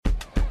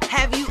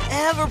Have you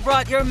ever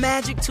brought your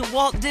magic to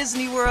Walt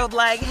Disney World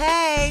like,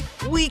 hey,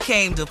 we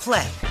came to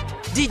play?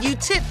 Did you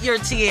tip your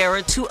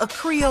tiara to a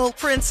Creole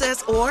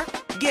princess or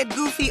get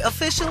goofy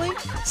officially?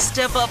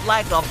 Step up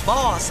like a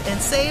boss and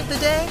save the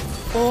day?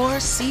 Or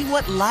see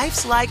what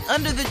life's like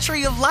under the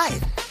tree of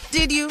life?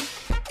 Did you?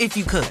 If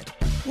you could.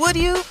 Would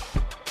you?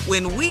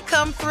 When we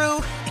come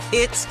through,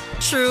 it's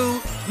true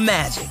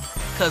magic.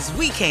 'Cause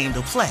we came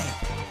to play.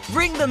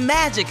 Bring the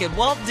magic at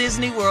Walt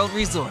Disney World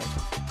Resort.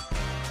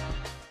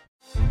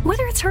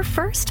 Whether it's her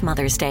first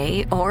Mother's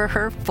Day or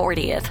her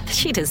 40th,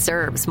 she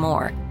deserves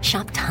more.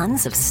 Shop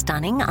tons of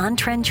stunning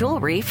on-trend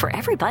jewelry for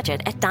every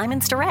budget at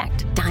Diamonds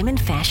Direct. Diamond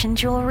fashion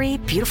jewelry,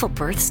 beautiful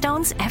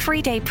birthstones,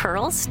 everyday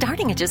pearls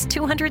starting at just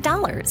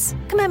 $200.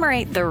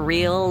 Commemorate the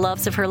real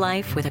loves of her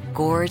life with a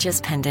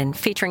gorgeous pendant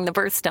featuring the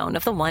birthstone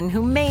of the one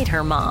who made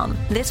her mom.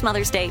 This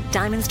Mother's Day,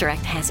 Diamonds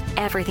Direct has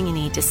everything you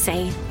need to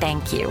say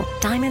thank you.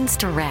 Diamonds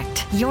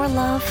Direct. Your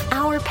love,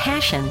 our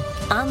passion.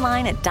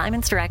 Online at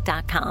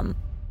diamondsdirect.com.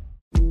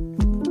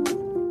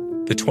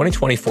 The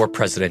 2024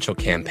 presidential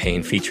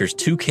campaign features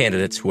two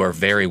candidates who are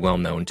very well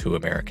known to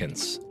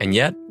Americans. And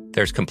yet,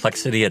 there's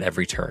complexity at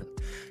every turn.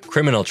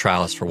 Criminal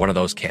trials for one of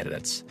those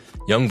candidates.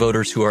 Young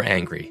voters who are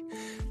angry.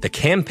 The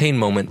Campaign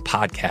Moment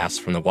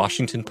podcast from the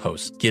Washington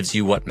Post gives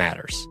you what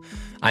matters.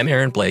 I'm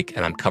Aaron Blake,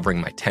 and I'm covering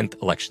my 10th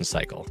election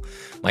cycle.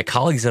 My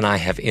colleagues and I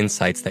have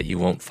insights that you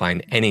won't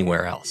find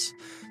anywhere else.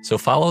 So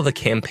follow The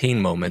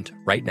Campaign Moment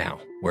right now,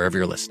 wherever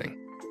you're listening.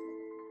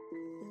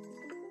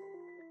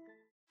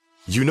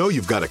 You know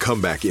you've got a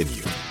comeback in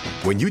you.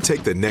 When you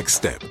take the next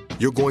step,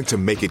 you're going to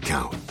make it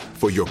count.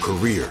 For your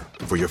career,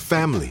 for your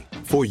family,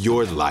 for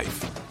your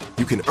life.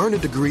 You can earn a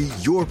degree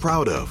you're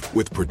proud of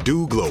with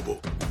Purdue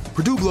Global.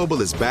 Purdue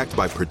Global is backed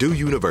by Purdue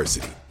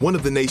University, one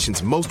of the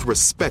nation's most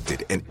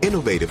respected and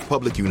innovative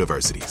public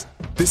universities.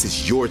 This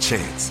is your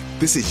chance.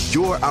 This is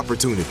your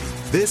opportunity.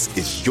 This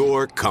is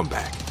your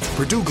comeback.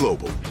 Purdue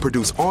Global,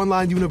 Purdue's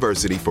online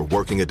university for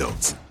working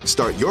adults.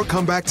 Start your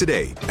comeback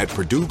today at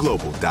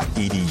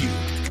purdueglobal.edu.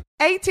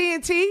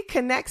 AT&T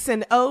connects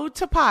an ode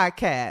to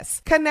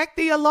podcasts. Connect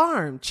the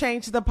alarm.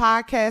 Change the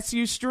podcast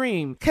you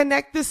stream.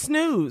 Connect the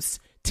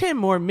snooze. 10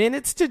 more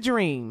minutes to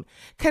dream.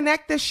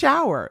 Connect the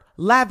shower.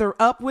 Lather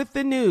up with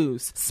the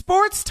news.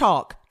 Sports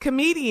talk,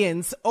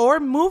 comedians, or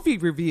movie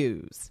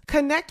reviews.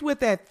 Connect with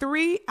that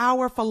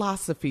 3-hour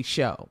philosophy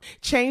show.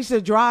 Change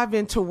the drive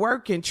into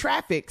work in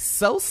traffic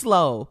so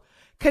slow.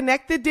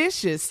 Connect the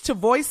dishes to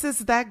voices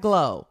that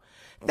glow.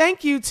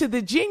 Thank you to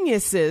the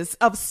geniuses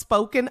of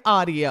spoken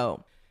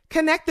audio.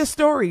 Connect the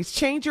stories,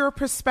 change your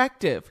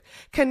perspective.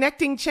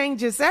 Connecting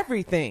changes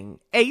everything.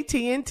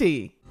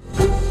 AT&T.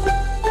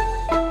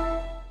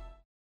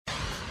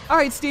 All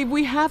right, Steve,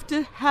 we have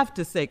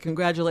to say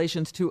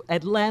congratulations to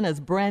Atlanta's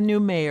brand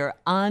new mayor,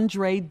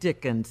 Andre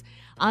Dickens.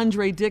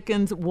 Andre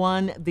Dickens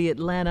won the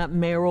Atlanta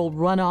mayoral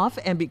runoff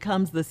and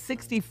becomes the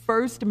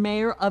 61st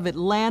mayor of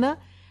Atlanta.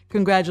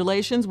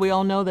 Congratulations. We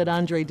all know that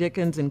Andre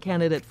Dickens and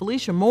candidate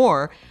Felicia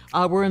Moore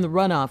were in the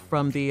runoff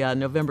from the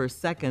November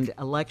 2nd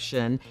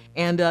election.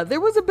 And there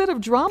was a bit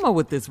of drama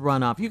with this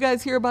runoff. You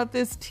guys hear about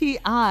this?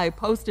 T.I.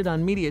 posted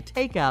on Media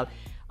Takeout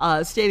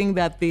stating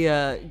that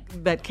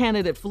that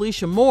candidate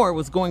Felicia Moore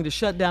was going to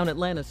shut down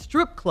Atlanta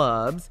strip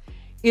clubs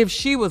if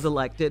she was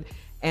elected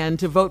and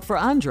to vote for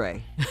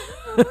Andre.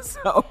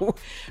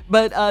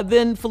 But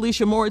then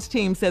Felicia Moore's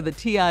team said that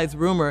T.I.'s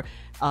rumor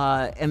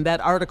and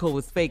that article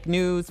was fake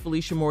news.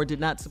 Felicia Moore did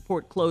not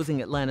support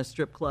closing Atlanta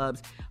strip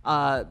clubs.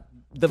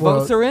 The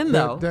votes are in,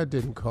 though. That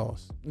didn't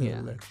cost the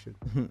election.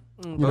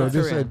 You know,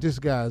 this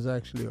guy is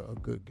actually a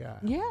good guy.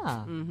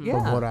 Yeah.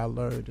 From what I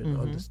learned and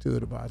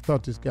understood about it. I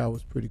thought this guy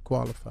was pretty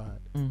qualified.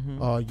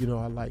 You know,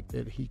 I like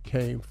that he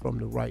came from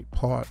the right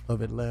part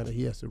of Atlanta.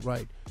 He has the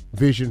right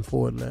vision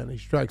for Atlanta. He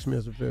strikes me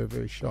as a very,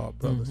 very sharp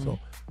brother. So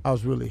I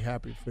was really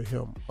happy for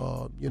him.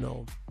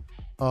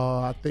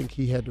 I think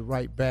he had the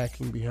right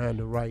backing behind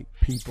the right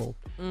people.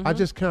 I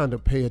just kind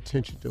of pay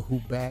attention to who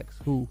backs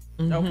who.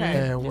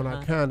 And when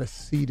I kind of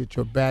see that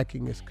your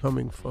backing is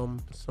coming from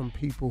some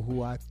people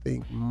who I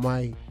think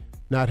might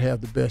not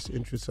have the best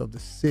interests of the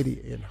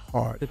city in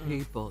heart. The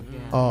people,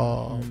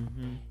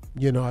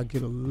 You know, I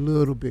get a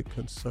little bit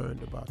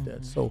concerned about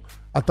that. So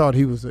I thought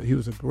he was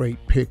a great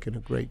pick and a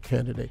great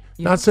candidate.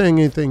 Not saying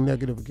anything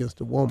negative against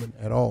the woman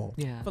at all.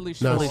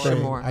 Felicia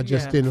Moore. I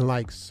just didn't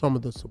like some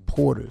of the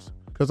supporters.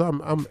 Because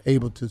I'm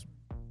able to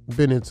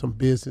been in some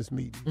business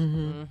meetings,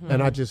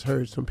 and I just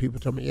heard some people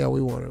tell me, yeah,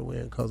 we want her to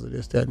win because of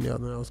this, that, and the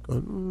other. And I was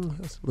going,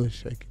 that's a little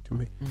shaky to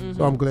me.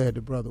 So I'm glad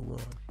the brother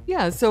won.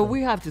 Yeah, so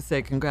we have to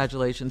say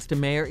congratulations to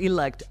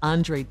Mayor-elect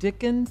Andre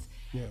Dickens,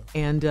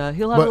 and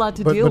he'll have a lot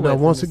to deal with. But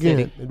once in the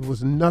again, city. it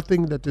was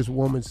nothing that this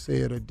woman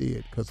said or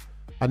did, because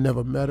I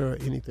never met her or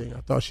anything.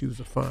 I thought she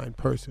was a fine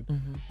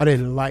person. I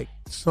didn't like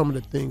some of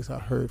the things I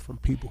heard from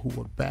people who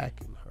were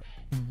backing her.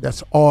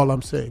 That's all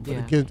I'm saying. But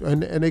again,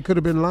 and they could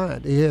have been lying.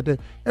 They had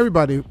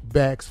everybody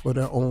backs for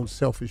their own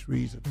selfish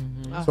reasons.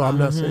 So I'm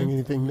not saying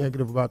anything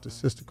negative about the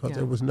sister because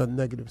there was nothing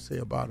negative to say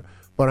about her.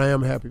 But I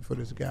am happy for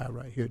this guy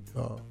right here.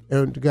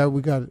 And the guy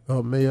we got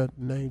a mayor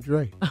named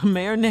Dre. A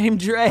mayor named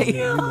Dre.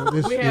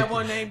 We have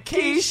one named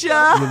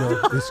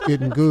Keisha. It's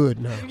getting good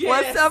now.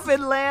 Yes. What's up,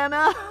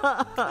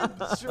 Atlanta?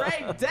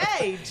 Dre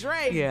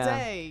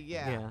Day.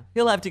 Yeah.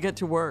 He'll have to get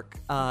to work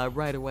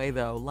right away,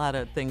 though. A lot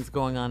of things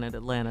going on in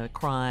Atlanta.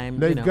 Crime.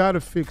 They've got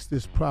to fix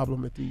this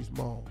problem at these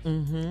malls.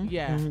 Mm-hmm.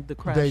 Yeah. Mm-hmm. The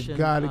crash. They've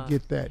got to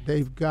get that.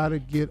 They've got to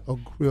get a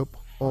grip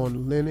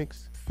on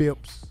Lenox,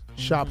 Phipps,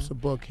 Shops of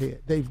Buckhead.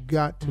 They've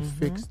got to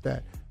fix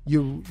that.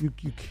 You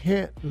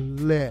can't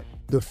let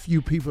the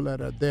few people that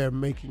are there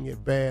making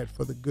it bad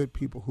for the good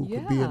people who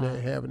could be in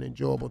there having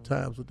enjoyable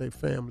times with their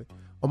family.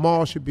 A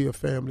mall should be a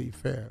family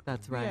affair.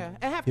 That's right. Yeah,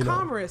 and have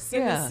commerce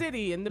in the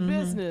city and the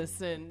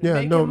business and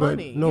making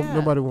money.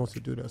 Nobody wants to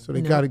do that, so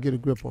they got to get a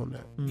grip on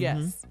that.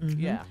 Yes,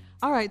 yeah.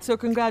 All right, so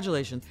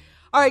congratulations.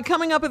 All right,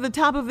 coming up at the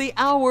top of the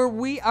hour,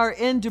 we are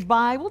in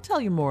Dubai. We'll tell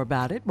you more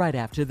about it right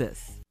after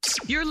this.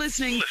 You're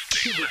listening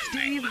to the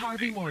Steve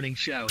Harvey Morning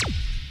Show.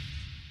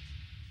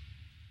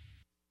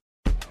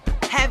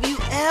 Have you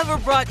ever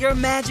brought your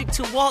magic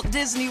to Walt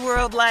Disney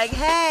World like,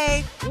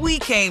 hey, we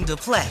came to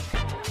play?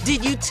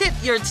 Did you tip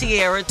your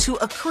tiara to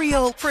a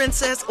Creole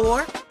princess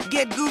or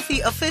get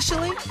goofy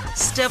officially?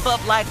 Step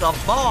up like a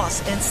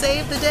boss and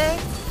save the day?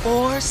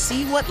 Or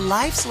see what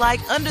life's like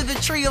under the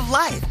tree of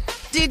life?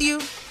 Did you?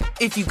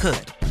 If you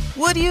could.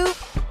 Would you?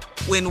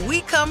 When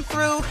we come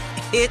through,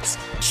 it's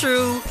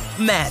true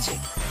magic.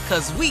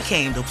 'Cause we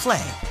came to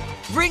play.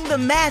 Bring the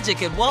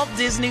magic at Walt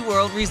Disney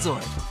World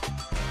Resort.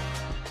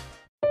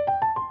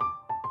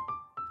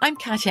 I'm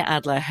Katya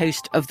Adler,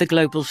 host of The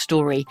Global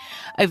Story.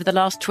 Over the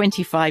last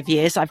 25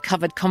 years, I've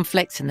covered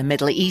conflicts in the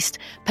Middle East,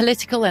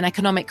 political and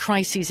economic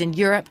crises in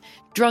Europe,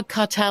 drug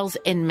cartels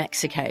in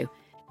Mexico.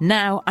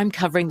 Now I'm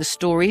covering the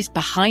stories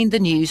behind the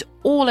news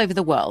all over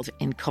the world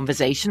in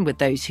conversation with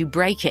those who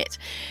break it.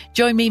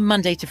 Join me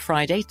Monday to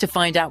Friday to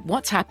find out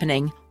what's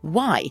happening,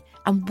 why,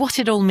 and what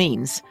it all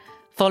means.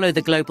 Follow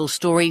The Global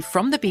Story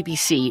from the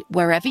BBC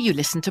wherever you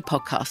listen to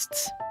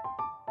podcasts.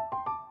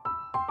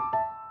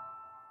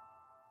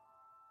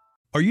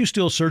 Are you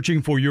still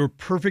searching for your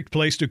perfect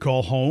place to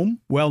call home?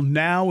 Well,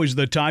 now is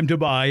the time to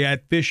buy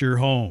at Fisher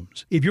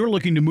Homes. If you're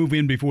looking to move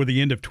in before the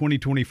end of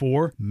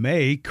 2024,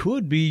 May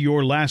could be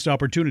your last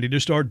opportunity to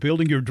start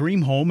building your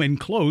dream home and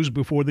close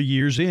before the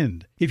year's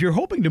end. If you're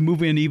hoping to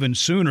move in even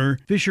sooner,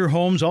 Fisher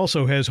Homes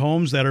also has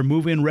homes that are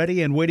move-in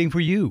ready and waiting for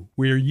you,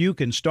 where you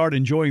can start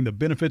enjoying the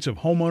benefits of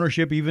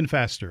homeownership even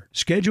faster.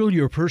 Schedule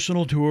your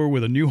personal tour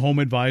with a new home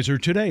advisor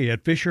today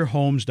at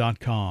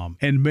FisherHomes.com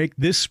and make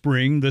this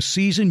spring the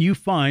season you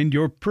find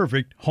your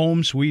perfect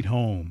home sweet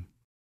home.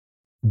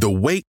 The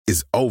wait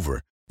is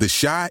over. The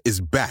Chi is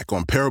back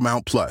on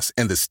Paramount Plus,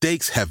 and the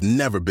stakes have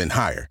never been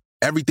higher.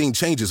 Everything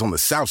changes on the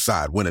South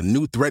Side when a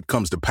new threat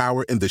comes to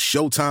power in the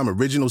Showtime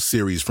original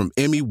series from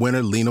Emmy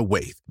winner Lena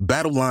Waithe.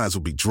 Battle lines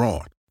will be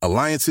drawn,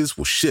 alliances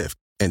will shift,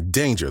 and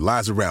danger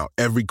lies around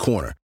every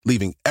corner,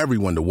 leaving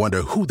everyone to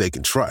wonder who they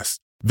can trust.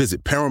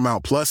 Visit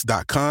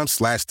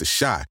ParamountPlus.com/The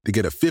Chi to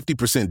get a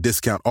 50%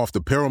 discount off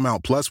the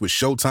Paramount Plus with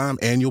Showtime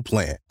annual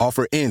plan.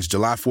 Offer ends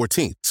July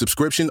 14th.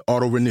 Subscription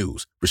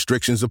auto-renews.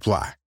 Restrictions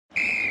apply.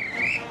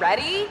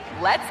 Ready?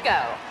 Let's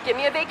go. Give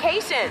me a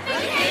vacation.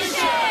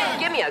 Vacation.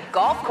 Give me a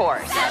golf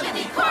course.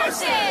 70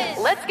 courses.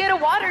 Let's get a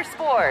water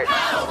sport.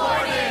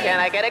 Paddleboarding.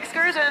 Can I get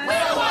excursions?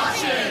 Whale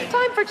watching.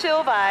 Time for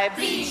chill vibes.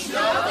 Beach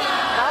yoga.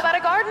 How about a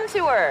garden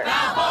tour?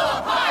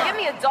 Balboa Park. Give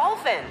me a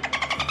dolphin.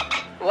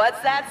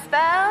 What's that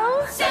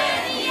spell?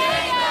 San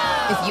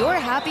Diego! If you're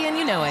happy and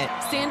you know it,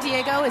 San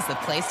Diego is the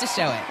place to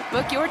show it.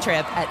 Book your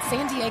trip at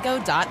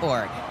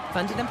sandiego.org.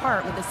 Funded in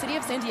part with the City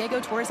of San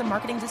Diego Tourism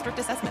Marketing District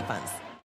Assessment Funds.